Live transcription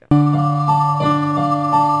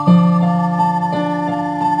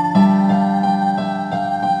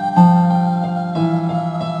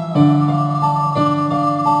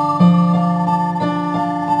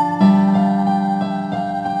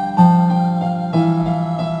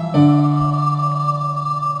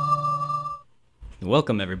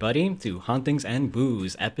Welcome, everybody, to Hauntings and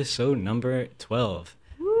Booze, episode number 12.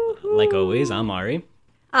 Woo-hoo. Like always, I'm Ari.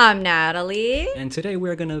 I'm Natalie. And today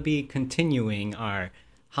we're going to be continuing our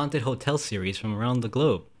haunted hotel series from around the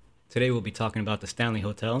globe. Today we'll be talking about the Stanley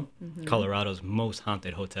Hotel, Colorado's most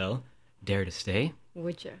haunted hotel. Dare to stay?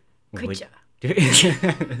 Would ya? Could ya?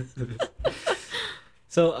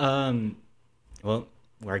 So, well,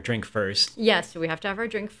 our drink first. Yes, we have to have our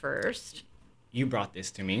drink first. You brought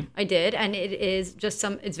this to me. I did, and it is just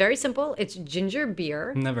it's very simple. It's ginger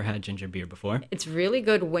beer. Never had ginger beer before. It's really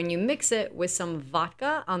good when you mix it with some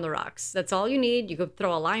vodka on the rocks. That's all you need. You could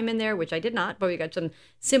throw a lime in there, which I did not, but we got some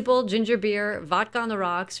simple ginger beer, vodka on the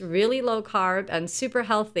rocks, really low carb and super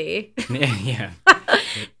healthy. Yeah.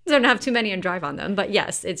 Don't have too many and drive on them, but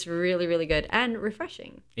yes, it's really, really good and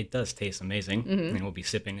refreshing. It does taste amazing, and we'll be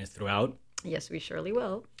sipping this throughout. Yes, we surely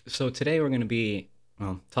will. So today we're going to be,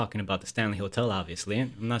 talking about the Stanley Hotel, obviously.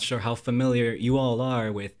 I'm not sure how familiar you all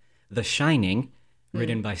are with The Shining,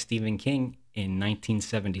 written by Stephen King in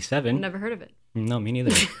 1977. Never heard of it. No, me neither.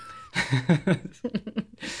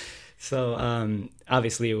 So,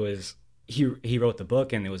 obviously, it was he wrote the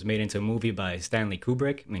book, and it was made into a movie by Stanley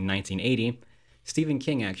Kubrick in 1980. Stephen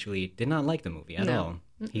King actually did not like the movie at all.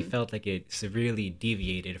 He felt like it severely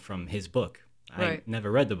deviated from his book. Right. I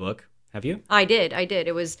never read the book. Have you? I did.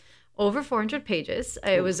 It was over 400 pages.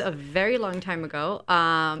 It was a very long time ago.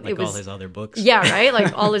 Like it was all his other books? Yeah, right?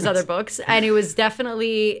 Like all his other books. And it was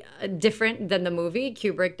definitely different than the movie.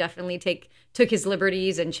 Kubrick definitely took his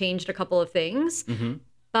liberties and changed a couple of things. Mm-hmm.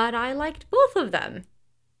 But I liked both of them.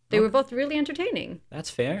 They were both really entertaining. That's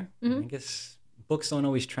fair. I guess books don't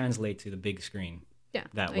always translate to the big screen. Yeah,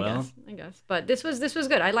 that well. I guess. But this was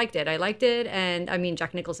good. I liked it. And I mean,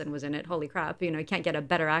 Jack Nicholson was in it. Holy crap. You can't get a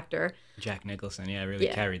better actor. Jack Nicholson, really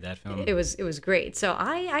carried that film. It was great. So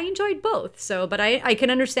I enjoyed both. So, but I can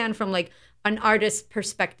understand from like an artist's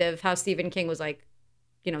perspective how Stephen King was like,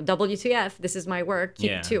 WTF, this is my work,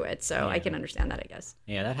 keep to it. So I can understand that, I guess.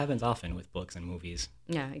 Yeah, that happens often with books and movies.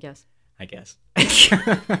 Yeah, I guess.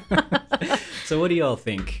 So what do y'all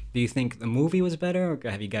think? Do you think the movie was better, or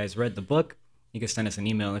have you guys read the book? You can send us an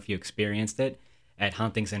email if you experienced it at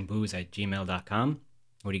hauntingsandbooze@gmail.com.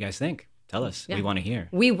 What do you guys think? Tell us. Yeah. We want to hear.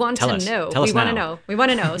 We want to know. We want to know. We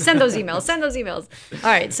want to know. Send those emails. All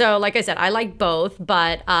right. So like I said, I like both.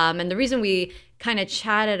 But and the reason we kind of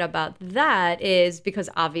chatted about that is because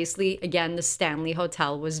obviously, again, the Stanley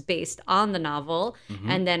Hotel was based on the novel.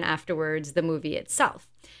 And then afterwards, the movie itself.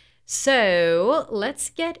 So let's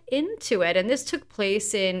get into it. And this took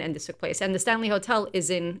place and the Stanley Hotel is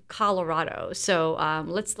in Colorado. So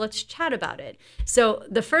let's chat about it. So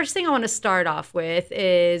the first thing I want to start off with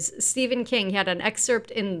is Stephen King. He had an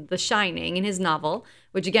excerpt in The Shining, in his novel,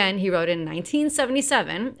 which again, he wrote in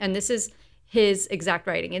 1977. And this is his exact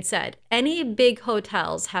writing. It said, "Any big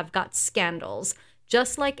hotels have got scandals,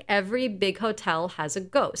 just like every big hotel has a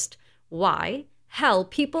ghost. Why? Hell,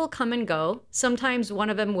 people come and go. Sometimes one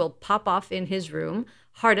of them will pop off in his room,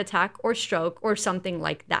 heart attack or stroke or something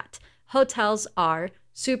like that. Hotels are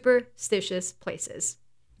superstitious places."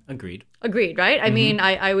 Agreed, right? I mean,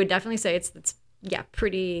 I would definitely say it's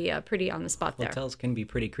pretty on the spot there. Hotels can be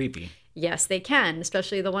pretty creepy. Yes, they can,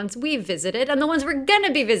 especially the ones we visited and the ones we're going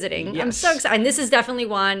to be visiting. Yes. I'm so excited. And this is definitely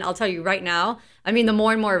one, I'll tell you right now. I mean, the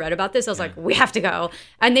more and more I read about this, I was like, we have to go.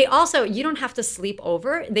 And they also, you don't have to sleep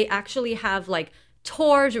over. They actually have like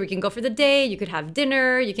tours where we can go for the day. You could have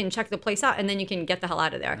dinner. You can check the place out and then you can get the hell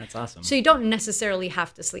out of there. That's awesome. So you don't necessarily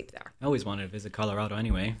have to sleep there. I always wanted to visit Colorado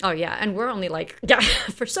anyway. Oh, yeah. And we're only like,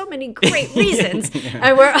 for so many great reasons.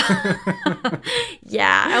 And we're,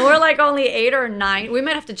 and we're like only 8 or 9. We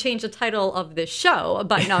might have to change the title of this show,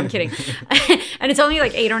 but no, I'm kidding. And it's only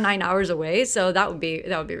like 8 or 9 hours away. So that would be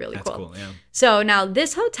really That's cool. Cool, yeah. So now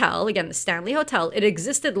this hotel, again, the Stanley Hotel, it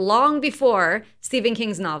existed long before Stephen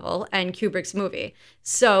King's novel and Kubrick's movie.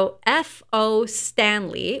 So F.O.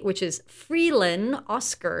 Stanley, which is Freeland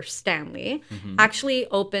Oscar Stanley, actually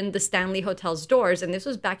opened the Stanley Hotel's doors. And this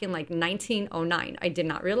was back in like 1909. I did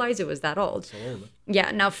not realize it was that old. So old.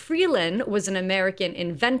 Yeah. Now, Freeland was an American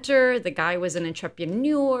inventor. The guy was an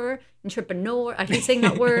entrepreneur. I hate saying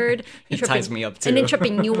that word. It ties me up too. An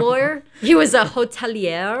entrepreneur. He was a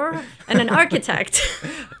hotelier and an architect.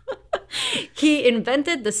 He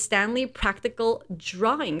invented the Stanley Practical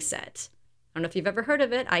Drawing Set. I don't know if you've ever heard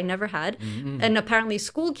of it. I never had. And apparently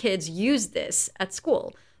school kids use this at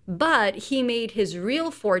school. But he made his real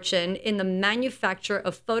fortune in the manufacture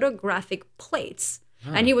of photographic plates.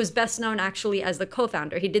 And he was best known actually as the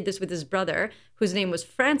co-founder. He did this with his brother, whose name was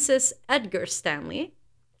Francis Edgar Stanley.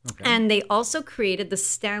 Okay. And they also created the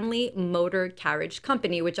Stanley Motor Carriage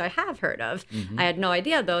Company, which I have heard of. I had no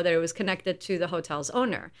idea, though, that it was connected to the hotel's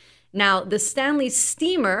owner. Now, the Stanley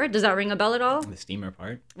steamer, does that ring a bell at all? The steamer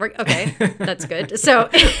part. Okay, that's good. So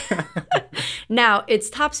now its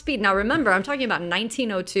top speed. Now, remember, I'm talking about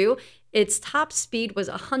 1902. Its top speed was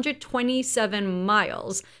 127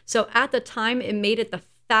 miles. So at the time, it made it the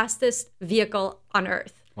fastest vehicle on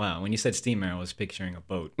Earth. Wow, when you said steamer, I was picturing a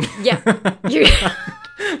boat. Yeah.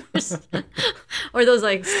 Or those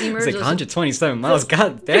like steamers. It's like 127 miles,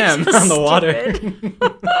 god damn, on the water.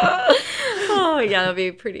 Oh, yeah, that'd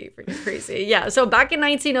be pretty crazy. Yeah, so back in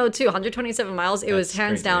 1902, 127 miles, it was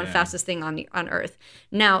hands down fastest thing on Earth.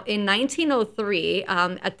 Now, in 1903,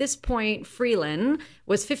 at this point, Freeland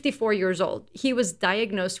was 54 years old. He was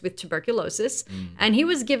diagnosed with tuberculosis, and he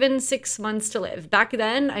was given 6 months to live. Back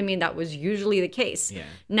then, I mean, that was usually the case. Yeah.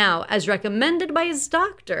 Now, as recommended by his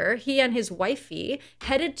doctor, he and his wifey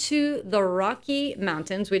headed to the Rocky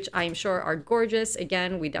Mountains, which I'm sure are gorgeous.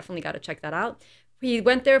 Again, we definitely got to check that out. He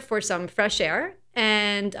went there for some fresh air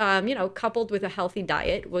and, coupled with a healthy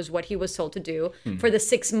diet was what he was told to do for the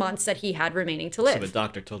 6 months that he had remaining to live. So the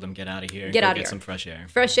doctor told him, get out of here. Get some fresh air.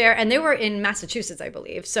 Fresh air. And they were in Massachusetts, I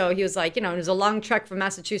believe. So he was like, it was a long trek from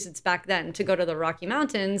Massachusetts back then to go to the Rocky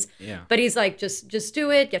Mountains. Yeah. But he's like, just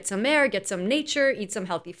do it. Get some air, get some nature, eat some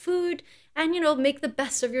healthy food. And, make the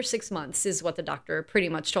best of your 6 months is what the doctor pretty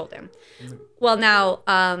much told him. Well, now,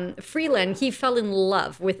 Freeland, he fell in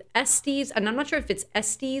love with Estes, and I'm not sure if it's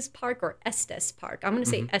Estes Park or Estes Park. I'm going to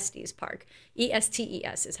say Estes Park.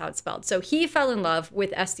 Estes is how it's spelled. So he fell in love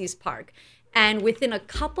with Estes Park. And within a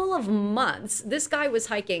couple of months, this guy was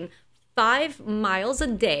hiking 5 miles a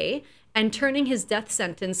day and turning his death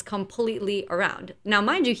sentence completely around. Now,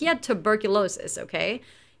 mind you, he had tuberculosis, okay?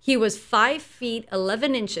 He was 5 feet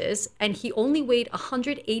 11 inches, and he only weighed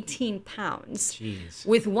 118 pounds. Jeez.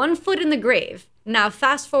 With 1 foot in the grave. Now,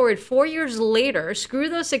 fast forward 4 years later, screw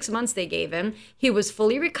those 6 months they gave him. He was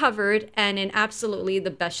fully recovered and in absolutely the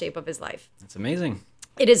best shape of his life. That's amazing.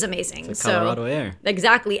 It is amazing. It's like Colorado air.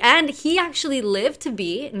 Exactly. And he actually lived to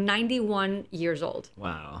be 91 years old.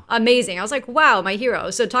 Wow. Amazing. I was like, wow, my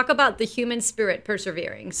hero. So talk about the human spirit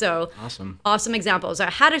persevering. So awesome examples.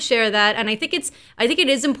 I had to share that. And I think it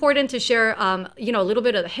is important to share, a little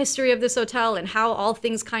bit of the history of this hotel and how all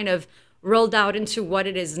things kind of rolled out into what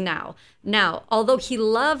it is now. Now, although he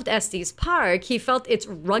loved Estes Park, he felt its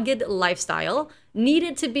rugged lifestyle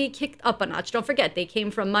needed to be kicked up a notch. Don't forget, they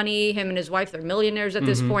came from money. Him and his wife, they're millionaires at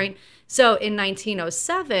this point. So in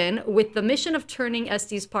 1907, with the mission of turning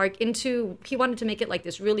Estes Park he wanted to make it like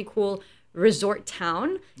this really cool resort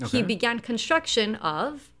town. Okay. He began construction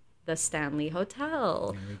of the Stanley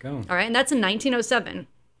Hotel. There we go. All right, and that's in 1907.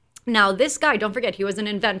 Now, this guy, don't forget, he was an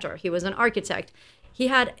inventor. He was an architect. He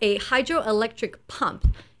had a hydroelectric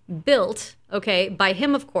pump built, by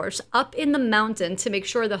him, of course, up in the mountain to make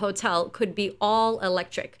sure the hotel could be all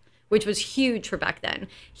electric, which was huge for back then.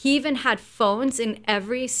 He even had phones in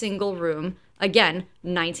every single room. Again,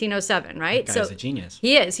 1907, right? That guy's a genius.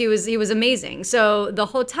 He is. He was amazing. So the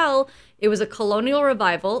hotel, it was a colonial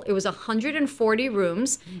revival. It was 140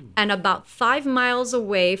 rooms and about 5 miles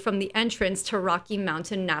away from the entrance to Rocky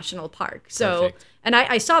Mountain National Park. So, perfect. And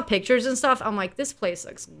I saw pictures and stuff. I'm like, this place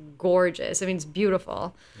looks gorgeous. I mean, it's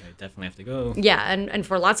beautiful. Yeah, you definitely have to go. Yeah, and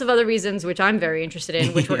for lots of other reasons, which I'm very interested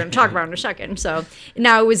in, which we're going to talk about in a second. So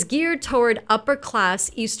now it was geared toward upper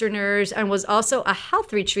class Easterners and was also a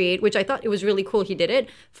health retreat, which I thought it was really cool he did it,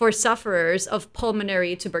 for sufferers of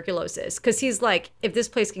pulmonary tuberculosis. Because he's like, if this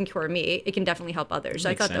place can cure me, it can definitely help others.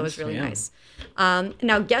 I thought that was really nice.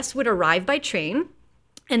 Now, guests would arrive by train,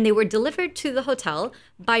 and they were delivered to the hotel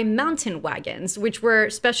by mountain wagons, which were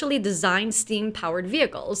specially designed steam-powered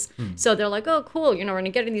vehicles. So they're like, oh, cool, we're going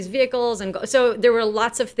to get in these vehicles and go. So there were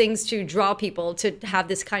lots of things to draw people to have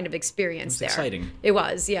this kind of experience there. Exciting. It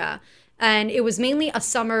was, yeah. And it was mainly a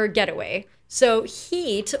summer getaway. So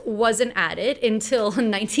heat wasn't added until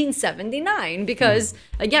 1979 because,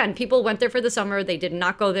 again, people went there for the summer. They did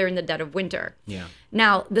not go there in the dead of winter. Yeah.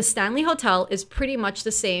 Now, the Stanley Hotel is pretty much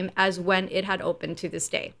the same as when it had opened to this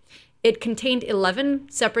day. It contained 11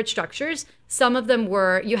 separate structures. Some of them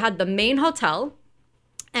were, you had the main hotel,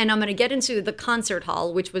 and I'm going to get into the concert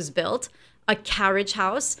hall, which was built, a carriage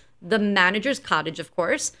house, the manager's cottage, of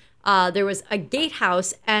course. There was a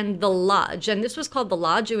gatehouse and the lodge. And this was called the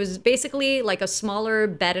lodge. It was basically like a smaller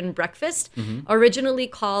bed and breakfast, originally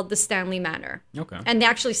called the Stanley Manor. Okay. And they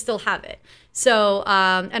actually still have it. So,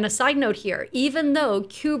 and a side note here, even though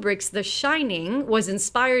Kubrick's The Shining was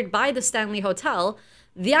inspired by the Stanley Hotel,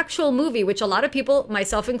 the actual movie, which a lot of people,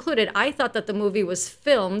 myself included, I thought that the movie was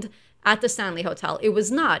filmed at the Stanley Hotel. It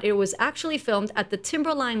was not. It was actually filmed at the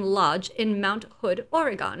Timberline Lodge in Mount Hood,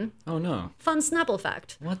 Oregon. Oh, no. Fun Snapple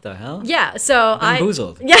fact. What the hell? Yeah, so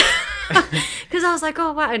Bamboozled. Yeah. Because I was like,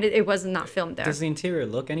 oh, wow. And it was not filmed there. Does the interior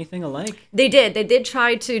look anything alike? They did. They did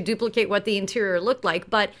try to duplicate what the interior looked like.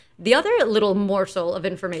 But the other little morsel of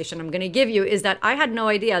information I'm going to give you is that I had no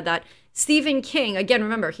idea that Stephen King, again,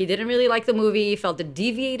 remember, he didn't really like the movie, felt it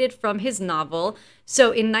deviated from his novel.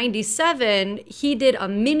 So in 97, he did a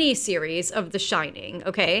mini series of The Shining,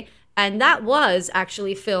 okay? And that was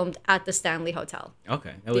actually filmed at the Stanley Hotel.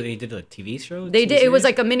 Okay. They did a TV show? They did. It was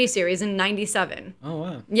like a mini series in 97. Oh,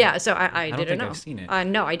 wow. Yeah, so I didn't know. I've seen it.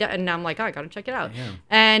 No, I didn't. And I'm like, oh, I got to check it out. Yeah.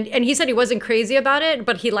 And he said he wasn't crazy about it,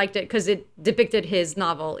 but he liked it because it depicted his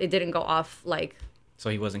novel. It didn't go off like... So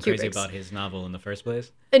he wasn't crazy about his novel in the first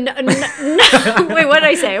place? No. Wait, what did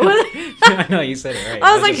I say? No, you said it right.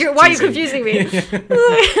 I was like, why are you confusing me?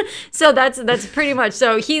 So that's pretty much.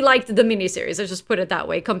 So he liked the miniseries. Let's just put it that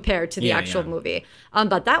way, compared to the actual movie.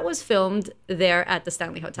 But that was filmed there at the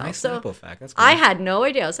Stanley Hotel. Nice so Snapple fact. That's cool. I had no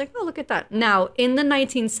idea. I was like, oh, look at that. Now, in the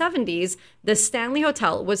 1970s, the Stanley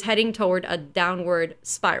Hotel was heading toward a downward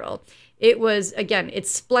spiral. It was, again,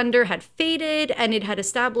 its splendor had faded and it had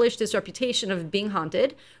established its reputation of being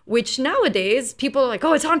haunted, which nowadays people are like,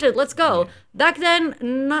 oh, it's haunted, let's go. Yeah. Back then,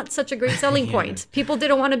 not such a great selling point. People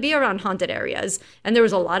didn't want to be around haunted areas. And there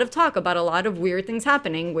was a lot of talk about a lot of weird things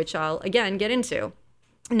happening, which I'll, again, get into.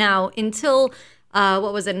 Now, until,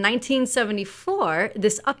 1974,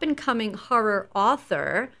 this up-and-coming horror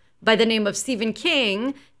author by the name of Stephen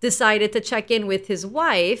King decided to check in with his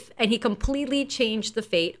wife, and he completely changed the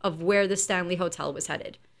fate of where the Stanley Hotel was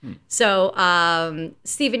headed. So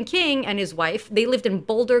Stephen King and his wife, they lived in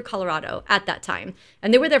Boulder, Colorado at that time,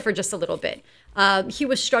 and they were there for just a little bit. He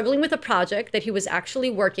was struggling with a project that he was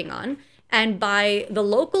actually working on, and by the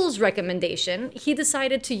locals' recommendation, he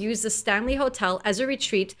decided to use the Stanley Hotel as a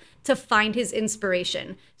retreat to find his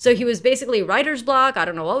inspiration. So he was basically writer's block. I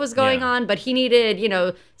don't know what was going on, but he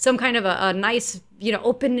needed, some kind of a nice,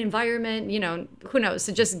 open environment, who knows,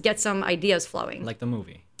 to just get some ideas flowing. Like the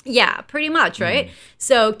movie. Yeah, pretty much, right?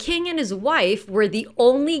 So King and his wife were the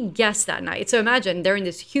only guests that night. So imagine they're in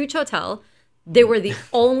this huge hotel. They were the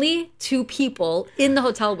only two people in the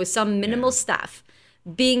hotel with some minimal staff.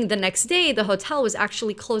 Being the next day, the hotel was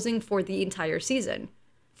actually closing for the entire season.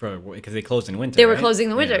 Because they closed in winter. They were closing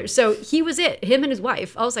in winter. Yeah. So he was it, him and his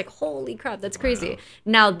wife. I was like, holy crap, that's crazy.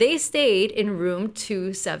 Now, they stayed in room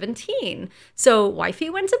 217. So wifey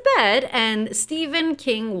went to bed, and Stephen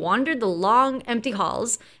King wandered the long, empty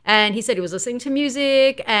halls. And he said he was listening to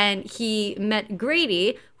music, and he met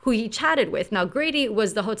Grady, who he chatted with. Now, Grady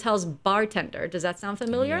was the hotel's bartender. Does that sound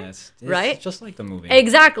familiar? Yes. Right? It's just like the movie.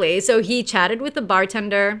 Exactly. So he chatted with the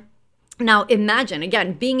bartender. Now, imagine,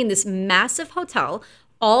 again, being in this massive hotel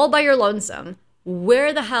all by your lonesome.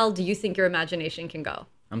 Where the hell do you think your imagination can go?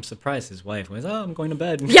 I'm surprised his wife was, I'm going to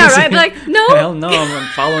bed. Yeah, right? I'd be like, no. Hell no, I'm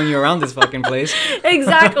following you around this fucking place.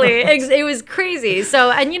 Exactly. It was crazy.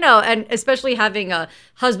 So, and especially having a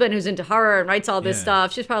husband who's into horror and writes all this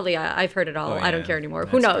stuff, she's probably, I've heard it all. I don't care anymore.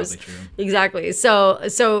 Who knows? Exactly.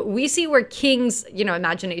 So we see where King's,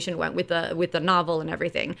 imagination went with the novel and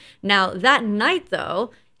everything. Now, that night,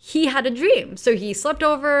 though, he had a dream. So he slept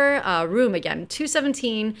over room again,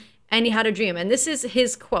 217, and he had a dream. And this is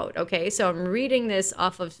his quote, okay? So I'm reading this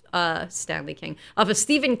off of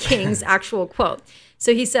Stephen King's actual quote.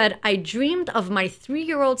 So he said, I dreamed of my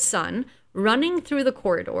 3-year-old son running through the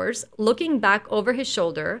corridors, looking back over his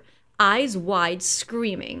shoulder, eyes wide,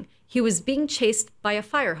 screaming. He was being chased by a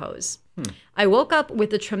fire hose. I woke up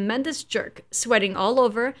with a tremendous jerk, sweating all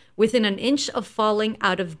over, within an inch of falling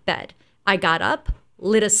out of bed. I got up,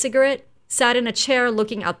 lit a cigarette, sat in a chair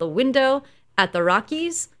looking out the window at the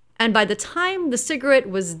Rockies, and by the time the cigarette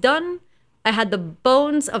was done, I had the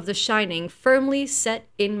bones of The Shining firmly set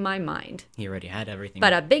in my mind. He already had everything.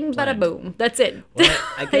 Bada bing, bada boom. That's it. Well,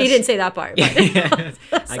 I guess, he didn't say that part.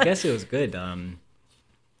 But I guess it was good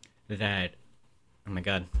that, oh my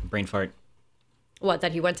God, brain fart. What,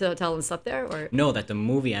 that he went to the hotel and slept there? Or no, that the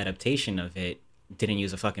movie adaptation of it didn't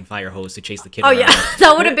use a fucking fire hose to chase the kid around. Yeah,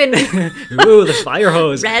 that would have been... Ooh, the fire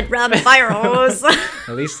hose. Red rum fire hose.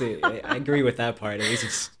 At least, I agree with that part. At least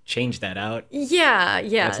it's changed that out. Yeah.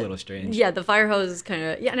 That's a little strange. Yeah, the fire hose is kind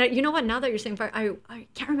of... Yeah, and you know what? Now that you're saying fire... I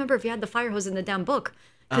can't remember if you had the fire hose in the damn book.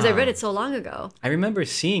 Because I read it so long ago. I remember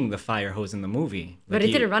seeing the fire hose in the movie. But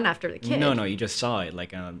it didn't run after the kid. No, you just saw it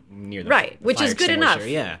like near the right, the which is good enough.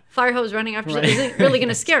 Yeah. Fire hose running after isn't really going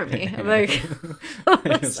to scare me. I'm like,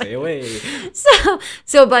 stay away.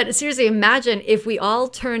 But seriously, imagine if we all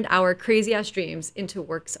turned our crazy ass dreams into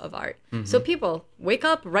works of art. Mm-hmm. So people, Wake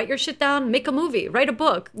up, write your shit down, make a movie, write a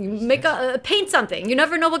book, paint something. You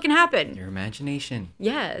never know what can happen. Your imagination.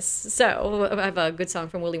 Yes. So I have a good song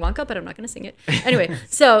from Willy Wonka, but I'm not going to sing it. Anyway,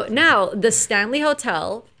 so now the Stanley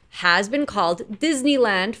Hotel has been called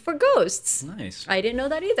Disneyland for ghosts. Nice. I didn't know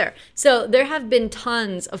that either. So there have been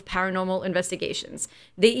tons of paranormal investigations.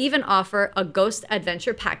 They even offer a ghost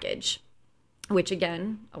adventure package, which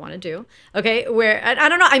again, I want to do. Okay, where, I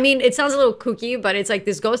don't know, I mean, it sounds a little kooky, but it's like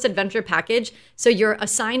this ghost adventure package. So you're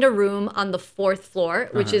assigned a room on the 4th floor,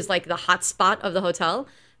 which is like the hot spot of the hotel,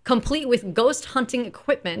 complete with ghost hunting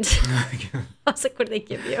equipment. I was like, what do they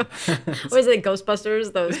give you? What is it,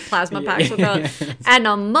 Ghostbusters, those plasma packs? And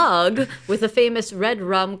a mug with a famous red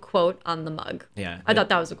rum quote on the mug. Yeah. I thought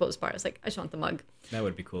that was the coolest part. I was like, I just want the mug. That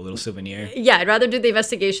would be cool, a little souvenir. Yeah, I'd rather do the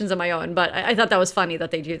investigations on my own, but I thought that was funny that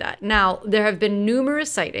they do that. Now, there have been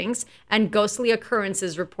numerous sightings and ghostly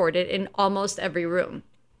occurrences reported in almost every room.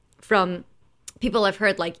 From people have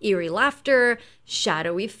heard like eerie laughter,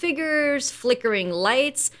 shadowy figures, flickering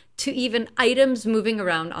lights, to even items moving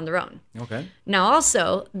around on their own. Okay. Now,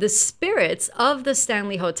 also, the spirits of the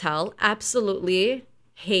Stanley Hotel absolutely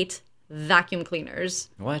hate vacuum cleaners.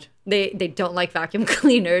 What? They don't like vacuum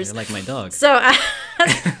cleaners. They're like my dog. So I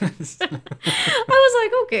was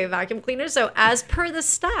like, okay, vacuum cleaners. So as per the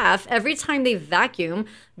staff, every time they vacuum,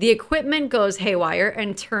 the equipment goes haywire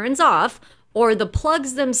and turns off, or the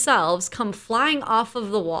plugs themselves come flying off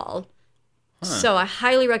of the wall. Huh. So I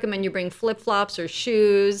highly recommend you bring flip-flops or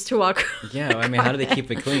shoes to walk around. Yeah, I mean, how do they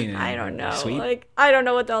keep it clean? I don't know. Sweet? Like, I don't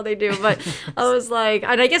know what the hell they do, but I was like,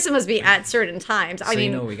 and I guess it must be at certain times. So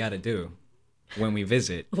you know what we got to do when we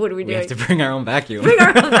visit? What do we do? We have to bring our own vacuum. Bring our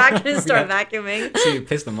own vacuum and start vacuuming. So you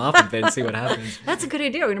piss them off a bit and see what happens. That's a good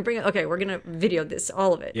idea. We're going to bring it. Okay, we're going to video this,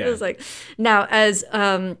 all of it. Yeah. It was like, now, as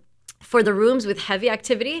for the rooms with heavy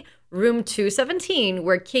activity, room 217,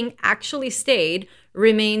 where King actually stayed,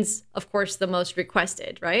 remains, of course, the most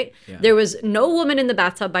requested, right? Yeah. There was no woman in the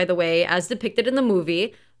bathtub, by the way, as depicted in the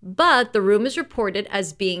movie, but the room is reported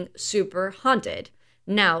as being super haunted.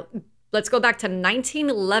 Now, let's go back to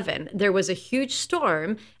 1911. There was a huge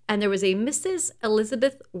storm, and there was a Mrs.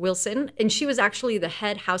 Elizabeth Wilson, and she was actually the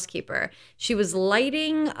head housekeeper. She was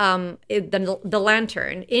lighting the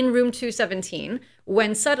lantern in room 217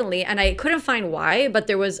 when suddenly, and I couldn't find why, but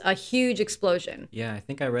there was a huge explosion. Yeah, I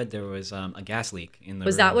think I read there was a gas leak in the room.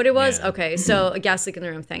 Was that what it was? Yeah. Okay, so a gas leak in the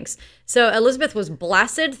room, thanks. So Elizabeth was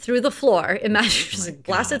blasted through the floor. Imagine she's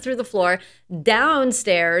blasted through the floor,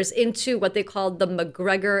 downstairs into what they called the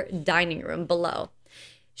McGregor dining room below.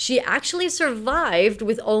 She actually survived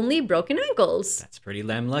with only broken ankles. That's pretty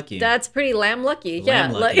lamb lucky. That's pretty lamb lucky.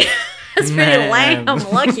 Lamb yeah, lucky. That's pretty lamb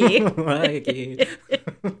lucky. Lucky.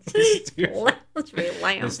 That's pretty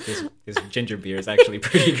lamb. This ginger beer is actually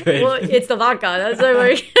pretty good. Well, it's the vodka. That's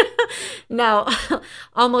like now,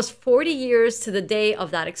 almost 40 years to the day of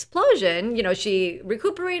that explosion, you know, she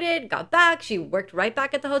recuperated, got back. She worked right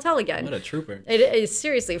back at the hotel again. What a trooper. It is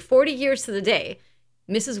seriously 40 years to the day.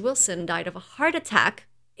 Mrs. Wilson died of a heart attack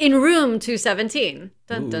in room 217.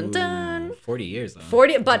 Dun, dun, dun. 40 years, though.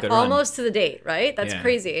 40, but almost to the date, right? That's Yeah.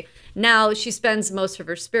 crazy. Now she spends most of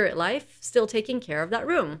her spirit life still taking care of that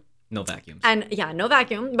room. No vacuums. And yeah, no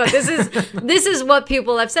vacuum. But this is what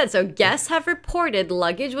people have said. So guests have reported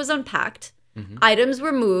luggage was unpacked, items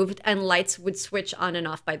were moved, and lights would switch on and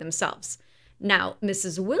off by themselves. Now,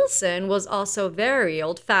 Mrs. Wilson was also very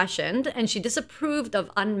old-fashioned, and she disapproved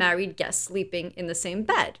of unmarried guests sleeping in the same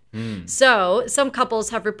bed. So some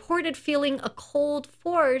couples have reported feeling a cold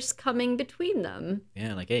force coming between them.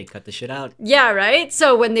 Yeah, like, hey, cut the shit out. Yeah, right?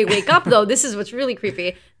 So when they wake up, though, this is what's really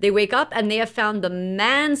creepy. They wake up and they have found the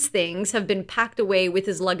man's things have been packed away with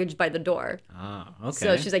his luggage by the door. Oh, okay.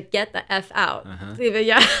 So she's like, get the F out.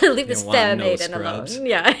 Leave this fair maiden alone.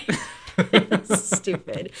 Yeah.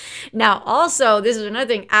 Stupid. Now, also, this is another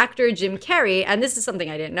thing. Actor Jim Carrey, and this is something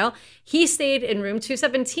I didn't know, he stayed in room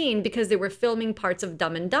 217 because they were filming parts of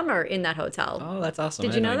Dumb and Dumber in that hotel. Oh, that's awesome.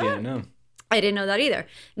 Did you know that? No. I didn't know that either.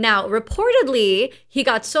 Now, reportedly, he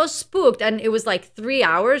got so spooked, and it was like 3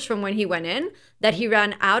 hours from when he went in, that he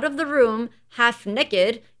ran out of the room half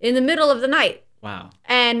naked in the middle of the night. Wow.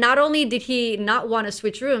 And not only did he not want to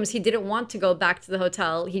switch rooms, he didn't want to go back to the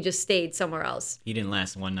hotel. He just stayed somewhere else. He didn't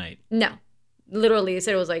last one night. No. Literally, he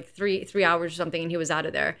said it was like three hours or something, and he was out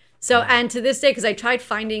of there. So, and to this day, because I tried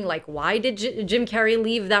finding, like, why did Jim Carrey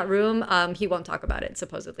leave that room? He won't talk about it,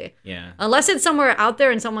 supposedly. Yeah. Unless it's somewhere out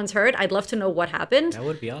there and someone's heard, I'd love to know what happened. That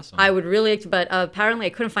would be awesome. I would really, but apparently I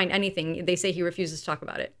couldn't find anything. They say he refuses to talk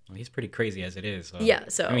about it. Well, he's pretty crazy as it is. So. Yeah,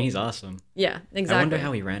 so. I mean, he's awesome. Yeah, exactly. I wonder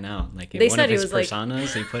how he ran out. Like, They one said of he his was like-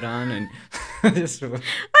 personas he put on and... Just, I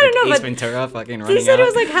don't know, Ace but Ventura fucking running he said out. it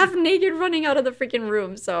was like half naked running out of the freaking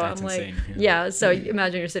room. So That's I'm like, insane, yeah. So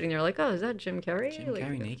imagine you're sitting there like, oh, is that Jim Carrey? Jim like,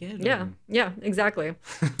 Carrey naked? Yeah, yeah, exactly.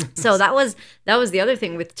 So that was the other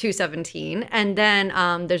thing with 217. And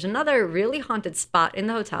then there's another really haunted spot in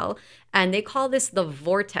the hotel, and they call this the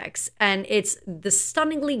Vortex, and it's the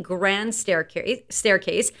stunningly grand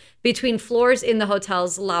staircase between floors in the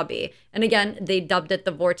hotel's lobby. And again, they dubbed it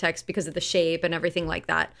the Vortex because of the shape and everything like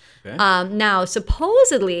that. Okay. Now,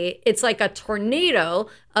 supposedly, it's like a tornado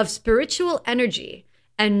of spiritual energy,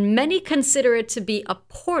 and many consider it to be a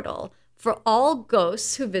portal for all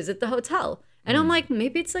ghosts who visit the hotel. And I'm like,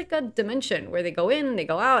 maybe it's like a dimension where they go in, they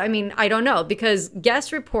go out. I mean, I don't know, because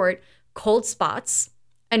guests report cold spots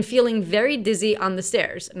and feeling very dizzy on the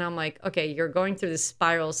stairs. And I'm like, okay, you're going through this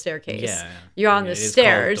spiral staircase. Yeah. You're on the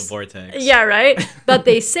stairs. Called the Vortex. Yeah, right? But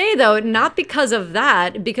they say, though, not because of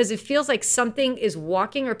that, because it feels like something is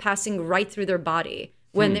walking or passing right through their body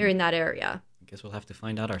when they're in that area. I guess we'll have to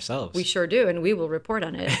find out ourselves. We sure do, and we will report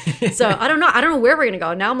on it. So I don't know where we're going to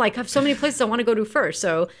go. Now I'm like, I have so many places I want to go to first.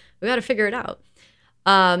 So we got to figure it out.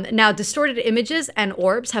 Now, distorted images and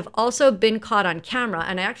orbs have also been caught on camera,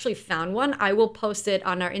 and I actually found one. I will post it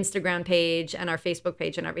on our Instagram page and our Facebook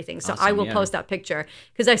page and everything. So Awesome, I will post that picture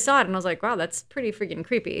because I saw it and I was like, wow, that's pretty freaking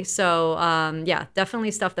creepy. So yeah,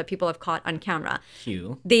 definitely stuff that people have caught on camera.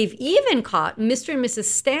 Cute. They've even caught Mr. and Mrs.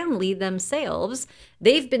 Stanley themselves.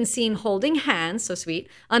 They've been seen holding hands, so sweet,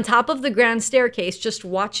 on top of the grand staircase, just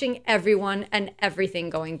watching everyone and everything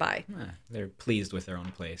going by. They're pleased with their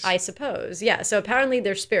own place. I suppose, yeah. So apparently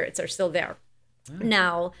their spirits are still there.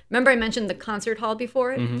 Now, remember I mentioned the concert hall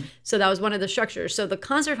before? So that was one of the structures. So the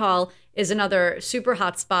concert hall is another super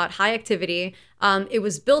hot spot, high activity. It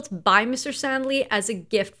was built by Mr. Stanley as a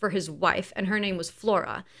gift for his wife, and her name was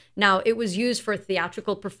Flora. Now, it was used for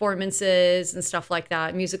theatrical performances and stuff like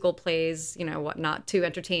that, musical plays, whatnot, to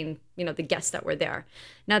entertain, the guests that were there.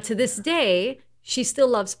 Now, to this day, she still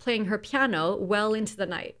loves playing her piano well into the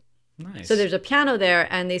night. Nice. So there's a piano there,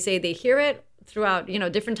 and they say they hear it throughout,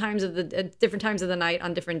 different times of the night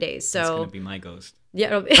on different days. So that's gonna be my ghost.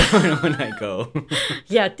 Yeah, when I go.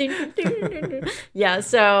 Yeah, yeah.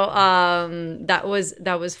 So that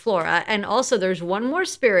was Flora, and also there's one more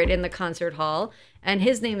spirit in the concert hall, and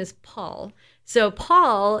his name is Paul. So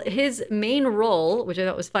Paul, his main role, which I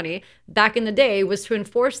thought was funny, back in the day, was to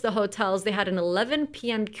enforce the hotels. They had an 11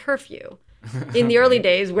 p.m. curfew in the early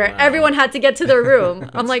days where everyone had to get to their room.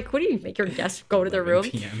 I'm like, what do you make your guests go to their room?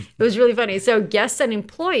 PM. It was really funny. So guests and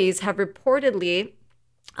employees have reportedly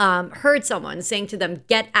heard someone saying to them,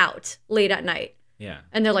 get out late at night. Yeah.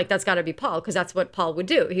 And they're like, that's got to be Paul, because that's what Paul would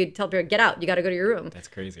do. He'd tell people, get out. You got to go to your room. That's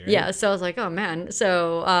crazy, right? Yeah. So I was like, oh, man.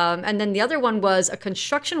 So, and then the other one was a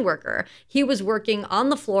construction worker. He was working on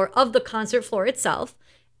the floor of the concert floor itself,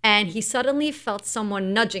 and he suddenly felt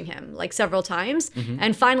someone nudging him like several times.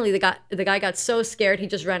 And finally, the guy got so scared, he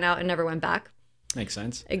just ran out and never went back. Makes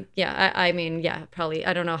sense. Yeah, I mean, yeah, probably.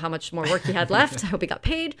 I don't know how much more work he had left. I hope he got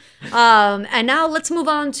paid. And now let's move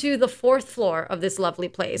on to the 4th floor of this lovely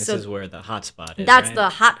place. This is where the hot spot is. That's right? the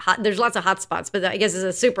hot. There's lots of hot spots, but I guess it's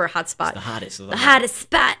a super hot spot. It's the hottest of the hottest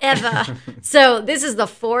spot ever. So this is the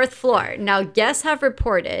 4th floor. Now, guests have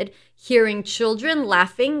reported hearing children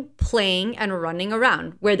laughing, playing, and running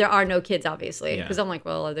around where there are no kids, obviously. Because I'm like,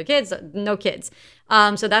 well, are there kids? No kids.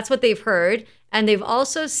 So that's what they've heard. And they've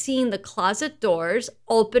also seen the closet doors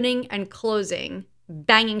opening and closing,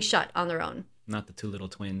 banging shut on their own. Not the 2 little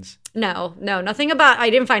twins. No, nothing about. I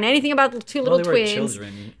didn't find anything about the 2 little they twins. Were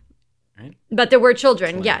children, right? But there were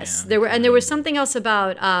children, yes. Yeah. There were, and there was something else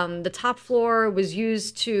about the top floor was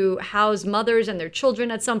used to house mothers and their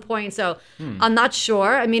children at some point. So I'm not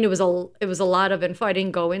sure. I mean, it was a lot of info. I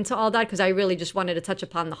didn't go into all that because I really just wanted to touch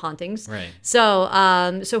upon the hauntings. Right.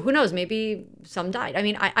 So so who knows? Maybe some died. I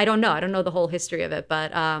mean, I don't know. I don't know the whole history of it,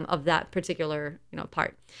 but of that particular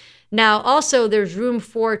part. Now, also there's room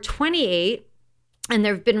 428, and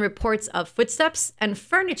there have been reports of footsteps and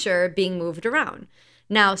furniture being moved around.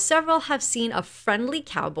 Now, several have seen a friendly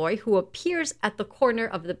cowboy who appears at the corner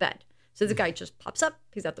of the bed. So the guy just pops up.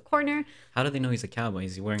 He's at the corner. How do they know he's a cowboy?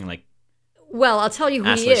 Is he wearing like Well, I'll tell you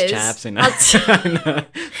who he is. Chaps and I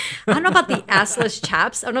don't know about the assless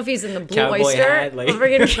chaps. I don't know if he's in the Blue Cowboy Oyster. hat, like-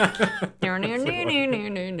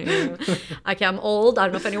 Okay, I'm old. I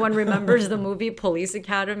don't know if anyone remembers the movie Police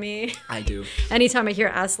Academy. I do. Anytime I hear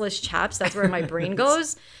assless chaps, that's where my brain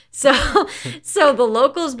goes. So the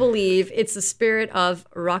locals believe it's the spirit of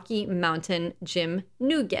Rocky Mountain Jim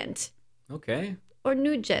Nugent. Okay. or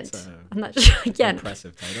Nugent. I'm not sure. Again,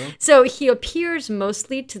 impressive title. So he appears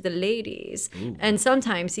mostly to the ladies, Ooh. and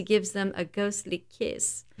sometimes he gives them a ghostly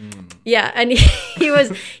kiss. Yeah, and he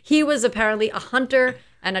was apparently a hunter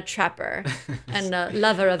and a trapper and a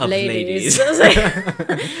lover of ladies.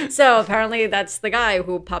 So apparently that's the guy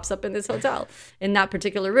who pops up in this hotel in that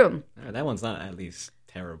particular room. That one's not at least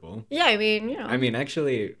terrible. Yeah, I mean,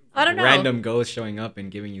 actually, I don't know. Random ghosts showing up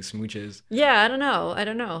and giving you smooches. Yeah, I don't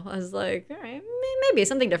know. I was like, all right, maybe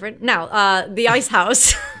something different. Now, the ice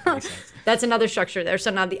house. That's another structure there.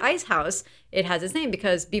 So now the ice house, it has its name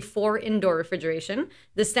because before indoor refrigeration,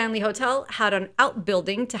 the Stanley Hotel had an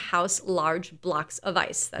outbuilding to house large blocks of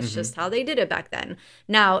ice. That's just how they did it back then.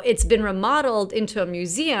 Now, it's been remodeled into a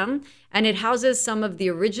museum, and it houses some of the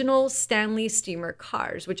original Stanley steamer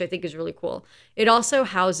cars, which I think is really cool. It also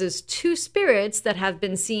houses 2 spirits that have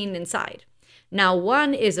been seen inside. Now,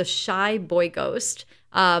 one is a shy boy ghost,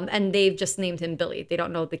 and they've just named him Billy. They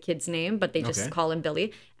don't know the kid's name, but they just call him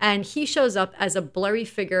Billy. And he shows up as a blurry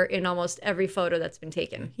figure in almost every photo that's been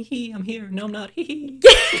taken. Hee hee, I'm here. No, I'm not. Hee hee.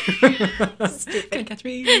 Stupid. Can't catch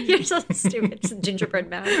me. You're so stupid. It's a gingerbread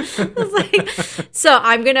man. I was like, so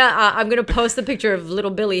I'm gonna post the picture of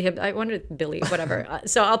little Billy. I wonder Billy, whatever.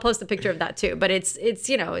 So I'll post a picture of that too. But it's a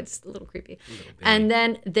little creepy. And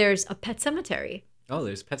then there's a pet cemetery. Oh,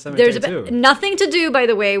 there's Pet Sematary too. Nothing to do, by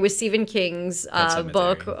the way, with Stephen King's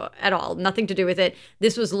book at all. Nothing to do with it.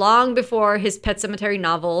 This was long before his Pet Sematary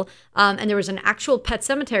novel, and there was an actual pet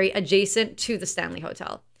cemetery adjacent to the Stanley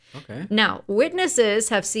Hotel. Okay. Now, witnesses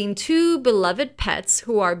have seen 2 beloved pets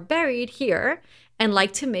who are buried here and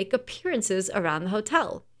like to make appearances around the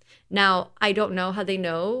hotel. Now, I don't know how they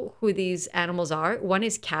know who these animals are. One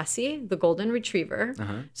is Cassie, the golden retriever.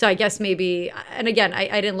 So I guess maybe, and again,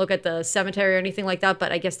 I didn't look at the cemetery or anything like that,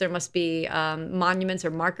 but I guess there must be monuments or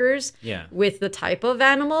markers with the type of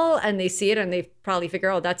animal, and they see it and they probably figure,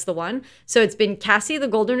 oh, that's the one. So it's been Cassie, the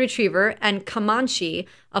golden retriever, and Comanche,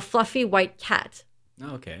 a fluffy white cat.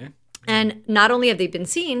 Oh, okay. And not only have they been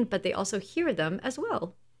seen, but they also hear them as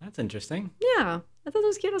well. That's interesting. Yeah. I thought that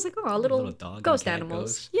was cute. I was like, oh, little dog ghost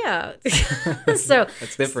animals. Yeah. So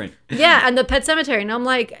that's different. Yeah, and the Pet Cemetery. And I'm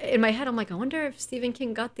like, in my head, I'm like, I wonder if Stephen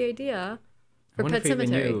King got the idea for Pet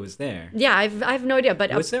Cemetery. I even knew it was there. Yeah, I have no idea.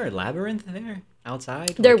 But was there a labyrinth there outside?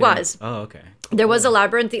 There was. Oh, okay. Cool. There was a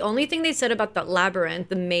labyrinth. The only thing they said about the labyrinth,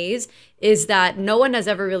 the maze, is that no one has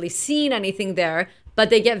ever really seen anything there. But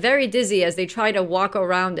they get very dizzy as they try to walk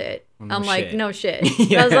around it. I'm like, no shit.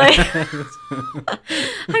 I was like,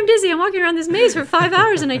 I'm dizzy. I'm walking around this maze for 5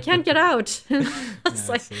 hours and I can't get out.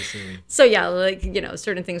 So yeah, like,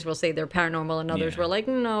 certain things will say they're paranormal and others were like,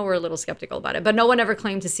 no, we're a little skeptical about it. But no one ever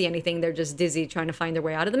claimed to see anything. They're just dizzy trying to find their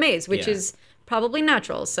way out of the maze, which is probably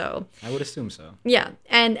natural. So I would assume so. Yeah.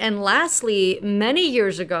 And lastly, many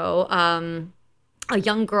years ago, a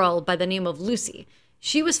young girl by the name of Lucy,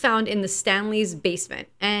 she was found in the Stanley's basement,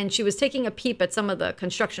 and she was taking a peep at some of the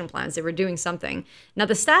construction plans. They were doing something. Now,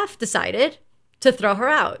 the staff decided to throw her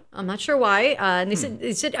out. I'm not sure why. And they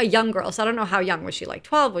said a young girl, so I don't know how young. Was she like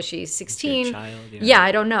 12? Was she 16? A child, yeah,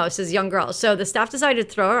 I don't know. It says young girl. So the staff decided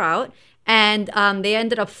to throw her out, and they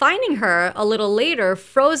ended up finding her a little later,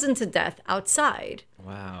 frozen to death outside.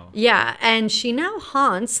 Wow. Yeah, and she now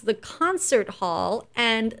haunts the concert hall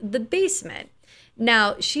and the basement.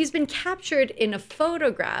 Now, she's been captured in a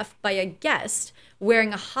photograph by a guest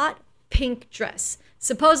wearing a hot pink dress.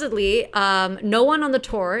 Supposedly, no one on the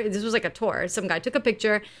tour, this was like a tour, some guy took a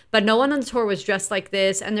picture, but no one on the tour was dressed like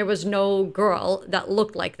this, and there was no girl that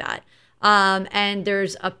looked like that. And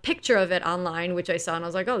there's a picture of it online, which I saw, and I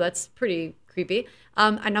was like, oh, that's pretty creepy.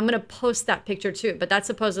 And I'm going to post that picture too. But that's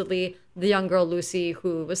supposedly the young girl, Lucy,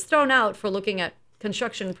 who was thrown out for looking at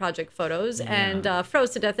construction project photos and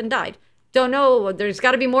froze to death and died. Don't know. There's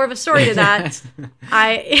got to be more of a story to that.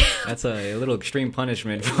 That's a little extreme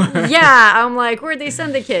punishment. Yeah, I'm like, where'd they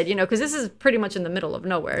send the kid? Because this is pretty much in the middle of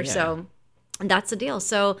nowhere. Yeah. So that's the deal.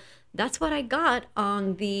 So that's what I got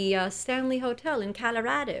on the Stanley Hotel in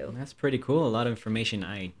Colorado. That's pretty cool. A lot of information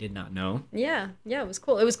I did not know. Yeah, it was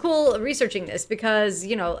cool. It was cool researching this because,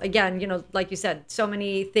 again, like you said, so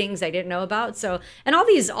many things I didn't know about. So, and all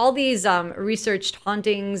these researched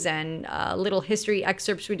hauntings and little history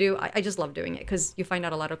excerpts we do, I just love doing it because you find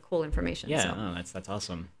out a lot of cool information. Yeah, so. Oh, that's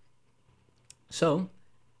awesome. So,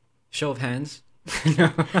 show of hands.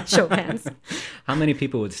 Show of hands. How many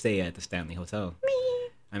people would stay at the Stanley Hotel? Me.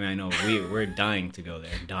 I mean, I know we're dying to go there.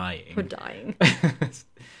 Dying. We're dying.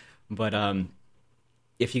 But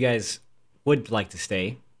if you guys would like to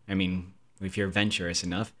stay, I mean, if you're adventurous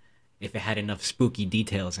enough, if it had enough spooky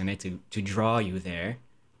details in it to draw you there,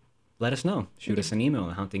 let us know. Shoot us an email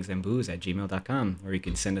at hauntingsandbooze@gmail.com, or you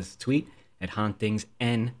can send us a tweet at Hauntings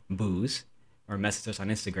and Booze, or message us on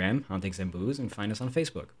Instagram, Hauntings and Booze, and find us on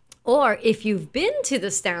Facebook. Or if you've been to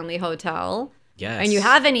the Stanley Hotel, yes, and you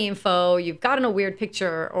have any info, you've gotten a weird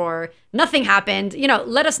picture, or nothing happened,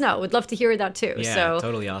 let us know. We'd love to hear that too. Yeah, so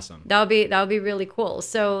totally awesome. That would be really cool.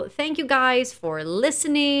 So thank you guys for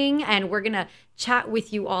listening, and we're gonna chat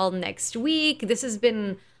with you all next week. This has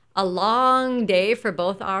been a long day for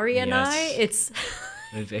both Ari and I. It's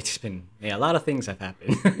been a lot of things have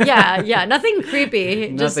happened. yeah, nothing creepy,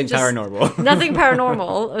 nothing paranormal. Nothing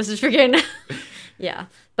paranormal. It was just freaking yeah.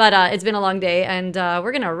 But it's been a long day, and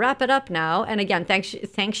we're gonna wrap it up now. And again, thanks,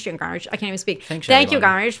 Garnish. I can't even speak. Thank you,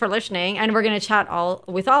 Garnish, for listening. And we're gonna chat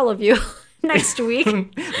with all of you next week,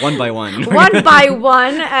 one by one, one by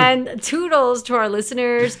one. And toodles to our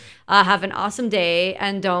listeners. Have an awesome day,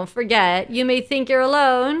 and don't forget, you may think you're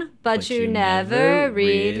alone, but you never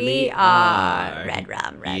really are. Red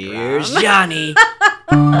rum, red rum. Here's Johnny.